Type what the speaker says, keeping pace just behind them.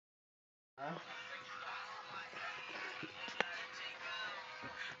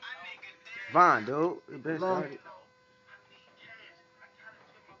Vaughn, dude. It been Hello? started.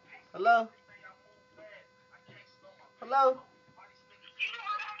 Hello? Hello?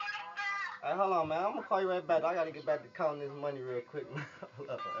 Hey, hold on, man. I'm gonna call you right back. I gotta get back to counting this money real quick, man. Hold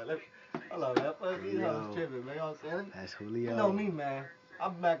on, man. Hold on, man. Fuck these hoes tripping, man. You know what I'm saying? That's Julio. You know me, man.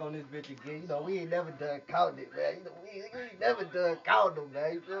 I'm back on this bitch again. You know, we ain't never done counting it, man. You know, we ain't never done counting them,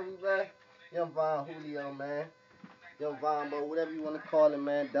 man. You feel me, man? Young Von Julio, man. Young Von, bro, whatever you wanna call it,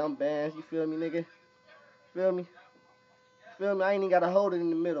 man. Dumb bands, you feel me, nigga? Feel me? Feel me? I ain't even gotta hold it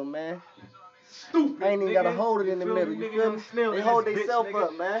in the middle, man. Stupid. I ain't even gotta nigga. hold it in the feel middle. Me, You nigga, feel me? Snail They in hold this bitch, themselves nigga.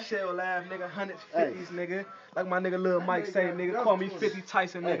 up, man. Shale live, nigga. Hundreds, Hey. 50s, nigga. Like my nigga Lil Mike say, nigga. Call me 50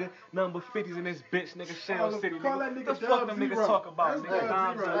 Tyson, nigga. Number 50s in this bitch, nigga. Shale City, nigga. What the fuck them niggas talk about, nigga?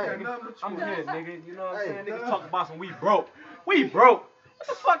 Dimes up, nigga. I'm here, nigga. You know what I'm saying? Niggas talk about some we broke. We broke. What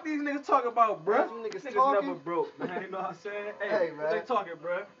the fuck these niggas talk about, bruh? Niggas Never broke, man. You know what I'm saying? Hey, what they man. talking,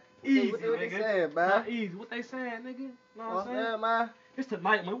 bruh? Easy, what nigga. they saying, man? Not easy. What they saying, nigga? You know what I'm saying? Man? It's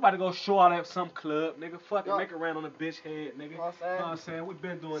tonight, man. We about to go show out at some club, nigga. Fuck it, Yo. make a round on the bitch head, nigga. Know what I'm saying? Know what I'm saying? We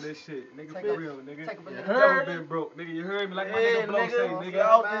been doing this shit, nigga. Take For a- real, nigga. take a banana. Never been broke, nigga. You heard me? Like my nigga Blow say, nigga.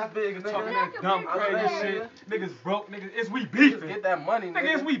 Out this bitch nigga. talking that dumb, crazy Yeah. shit. Niggas broke, nigga. It's we beefing. Get that money, nigga.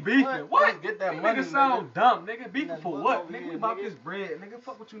 Nigga, it's we beefing. What? Get that These money, niggas sound dumb, nigga. Beefing That for money what? over Nigga, here, we about nigga. this bread, nigga.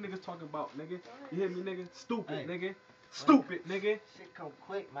 Fuck what you niggas talking about, nigga. You hear me, nigga? Stupid, Hey. nigga. Stupid, nigga. Shit come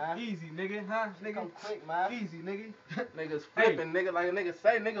quick, man. Easy, nigga. Huh, Shit nigga? come quick, man. Easy, nigga. Niggas flipping, nigga, like a nigga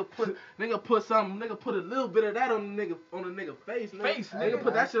say, nigga put something, nigga put a little bit of that on the nigga face, nigga. Face, nigga. nigga.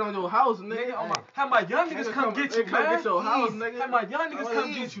 Put that shit on your house, Nigga, nigga. on my, have my young niggas Nigga come get you, come man. get your house, Ease. nigga. Have my young niggas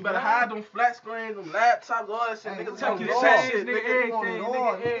come get you, better man. hide them flat screens, them laptops, all that shit, Hey, niggas. Chuck come your get Lord. chains, shit, nigga, nigga. everything, Lord,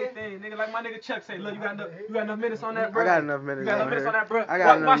 nigga, nigga. everything, nigga. Like my nigga Chuck say, look, you got enough minutes on that, bro. I got enough minutes You got enough on minutes here. on that, bro. I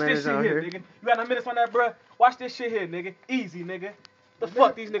got enough Watch minutes this shit on here, here. nigga. You got enough minutes on that, bro. Watch this shit here, nigga. Easy, nigga. The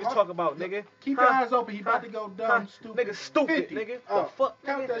fuck these niggas talk about, nigga? Keep your eyes open. He about to go dumb, stupid. Nigga, stupid, 50. nigga. Oh, The fuck,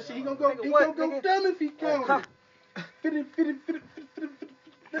 count nigga? that shit. He gonna go. Nigga, He what, gonna go nigga? dumb if he Huh? counted. 50.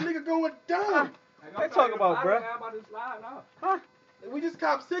 That nigga going dumb. They talk about, bro. Huh? We just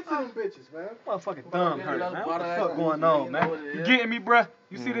copped 6 of them bitches, man. Motherfucking thumb Get hurt, it man. up, What the butter fuck ass going nigga, on, you know man? what it You is. getting me, bruh?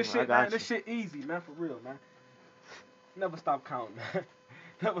 You see this I shit, got man? This you. shit easy, man, for real, man. Never stop counting, man.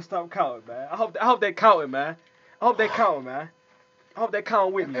 Never stop counting, man. I hope they counting, man. I hope they counting, man. I hope they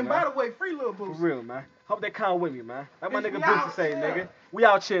count with me, And man. by the way, free little For boost. real, man. Hope they count with me, man. Like my Bitch, nigga we Boosie out say, here. nigga. We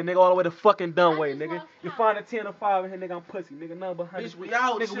out here, nigga, all the way the fucking dumb way, nigga. You find a 10 or 5 in here, nigga, I'm pussy, nigga. Nothing but 100. Bitch, we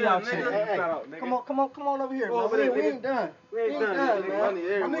out nigga, we here, out nigga. here. Hey, hey, Shout out, nigga. come on over here, Come man. over We there, ain't nigga. done. We ain't done, done, nigga. man. Money My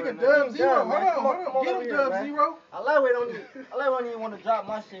everywhere, nigga nigga. Dub Zero. done, man. Hold Come on. on Get over him here, Dub man. Zero. I don't even want to drop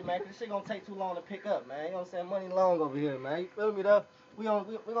my shit, man, 'cause this shit gonna take too long to pick up, man. You know what I'm saying? Money long over here, man. You feel me, though? We gonna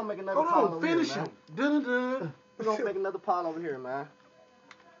make another pile Hold on. over Finish here, him. man. Dun-dun-dun. We gonna make another pile over here, man.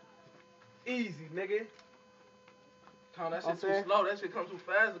 Easy, nigga. Count that shit Okay. too slow. That shit come too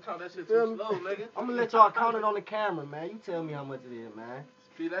fast. Count that shit Feel too me? slow, nigga. I'm gonna let y'all count it on the camera, man. You tell me how much it is, man.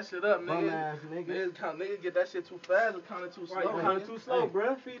 Speed that shit up, Bum nigga. ass nigga. Niggas get that shit too fast and count it too slow. Right, you counting nigga. too slow,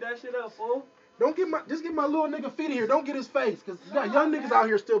 bruh. Feed that shit up, fool. Just get my little nigga feet in here. Don't get his face, cause you got young niggas out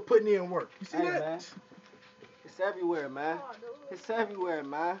here still putting in work. You see Hey, that? man. It's everywhere, man. It's everywhere,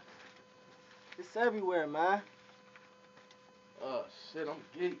 man. It's everywhere, man. Oh shit, I'm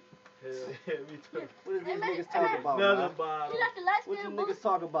geek. Yeah, me too. What is these Hey, niggas man. talk about, Another man? bottle. He left the lights What you in niggas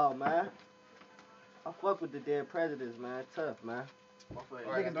talk about, man? I fuck with the dead presidents, man. Tough, man. Motherfucker.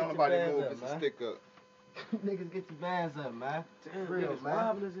 Niggas get Don't your nobody bands move. up, It's a man. stick up. Niggas get your bands up, man. Damn, Real, niggas man.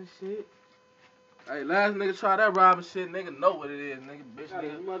 robbing us and shit. Hey, last nigga try that robbing shit, nigga know what it is, nigga. Bitch,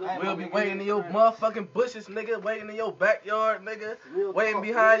 nigga. We'll be waiting in your motherfucking bushes, nigga. Waiting in your backyard, nigga. Real Waiting talk,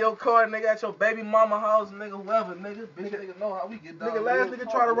 behind real- your car, nigga, at your baby mama house, nigga, whoever, nigga. Bitch, nigga know how we get down. Nigga, last real nigga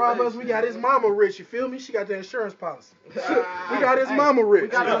talk, try to rob real us. We shit, got his nigga. mama rich. You feel me? She got the insurance policy. We Ah, got his Hey, mama rich. We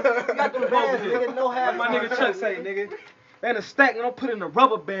got them bands, nigga. No half. Like my nigga Chuck say, nigga. They in a stack and don't put it in a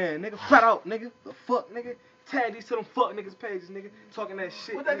rubber band, nigga. Flat out, nigga. The fuck, nigga. Tag these to them fuck niggas pages, nigga. Talking that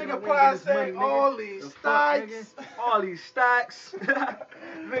shit. What that nigga, nigga we ain't Pride getting this say? money, nigga. All these The fuck, stacks. nigga? All these stacks.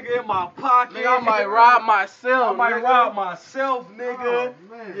 Nigga in my pocket. Nigga, I might rob myself, I might nigga. rob myself, nigga. Oh,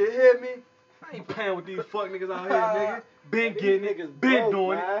 man. You hear me? I ain't playing with these fuck niggas out here, nigga. Been These getting niggas it, been broke,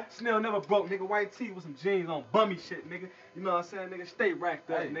 doing man. it. Snail never broke, nigga. White tee with some jeans on, bummy shit, nigga. You know what I'm saying, nigga? Stay racked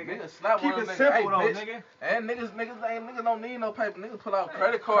up, Hey, nigga. nigga, slap Keep one it of them simple niggas. though, Hey, bitch. nigga. And niggas don't need no paper. Niggas pull out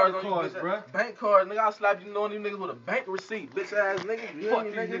credit Credit cards on you, cards, bitch. bruh. Bank cards, nigga. I'll slap you on you niggas with a bank receipt, bitch ass nigga. You hear Fuck me,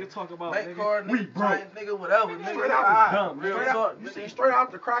 these nigga? niggas talk about, Bank nigga. card, We nigga, broke. giant nigga, whatever, nigga. Straight out Ah, the dumb, real Straight talk. out, you see, straight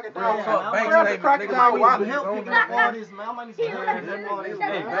out the crocodile. Real talk. man, Bank straight out the statement, crocodile nigga. I need wallet. some help picking up all this, man. I might need some help picking up all this,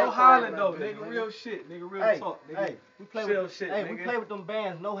 Hey, man. no hollering though, nigga. Real shit, nigga. Real Hey, talk, nigga. hey, we play play Shale with shit, hey, nigga. we play with them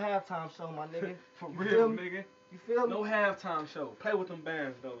bands, no halftime show, my nigga. For You real, feel me? nigga. You feel me? No halftime show. Play with them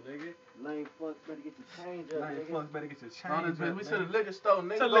bands though, nigga. Lame fucks better get your change up, Lame nigga. fucks better get your On change this bitch, up, we to nigga. the liquor store,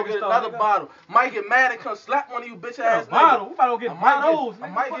 nigga. To the Go liquor get store, another nigga. bottle. Might get mad and come slap one of you bitch ass A bottle. We niggas. about to get bottles. I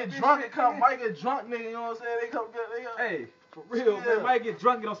nigga. might Fuck get this drunk shit, and come. nigga. Might get drunk, nigga. You know what I'm saying? They come get. Hey, for real, Yeah. man. Might get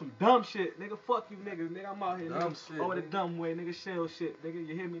drunk, get on some dumb shit, nigga. Fuck you, niggas, nigga. I'm out here, Dumb nigga. shit, Over the nigga. dumb way, nigga. Shale shit, nigga.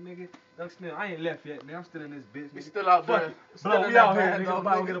 You hear me, nigga? I ain't left yet, nigga. I'm still in this bitch, We nigga. still out Fuck there. it. Still Bro, in we that out here, band, nigga. though,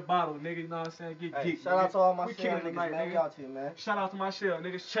 About to nigga. get a bottle, nigga. You know what I'm saying? Get Hey, geek, shout out to all my We Shale kicking niggas, tonight, man. We nigga. out here, man. Shout out to my Shale,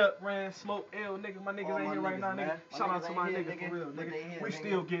 niggas. Chuck, Ran, Smoke, L, nigga. My niggas All ain't my here right niggas, now, man. nigga. My Shout out niggas to my ain't here, niggas, nigga, for real, but nigga. they here, We nigga.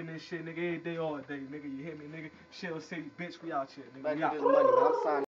 still getting this shit, nigga. Every day, all day, nigga. You hear me, nigga? Shale City, bitch. We out here, nigga. Back We to out. this money, man. I'm signing.